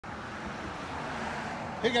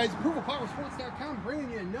Hey guys, ApprovalPowerSports.com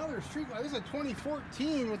bringing you another street glide. This is a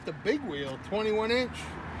 2014 with the big wheel, 21 inch.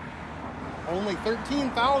 Only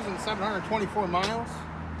 13,724 miles.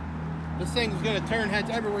 This thing's gonna turn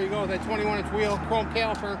heads everywhere you go with that 21 inch wheel, chrome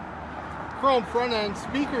caliper, chrome front end,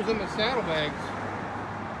 speakers in the saddlebags,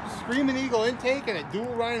 Screaming Eagle intake, and a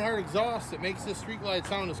dual Reinhardt exhaust that makes this street glide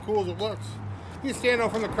sound as cool as it looks. You can stand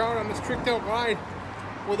out from the crowd on this tricked out glide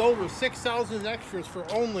with over 6,000 extras for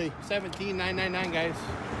only $17,999, guys.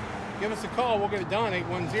 Give us a call. We'll get it done.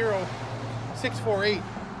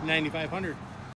 810-648-9500.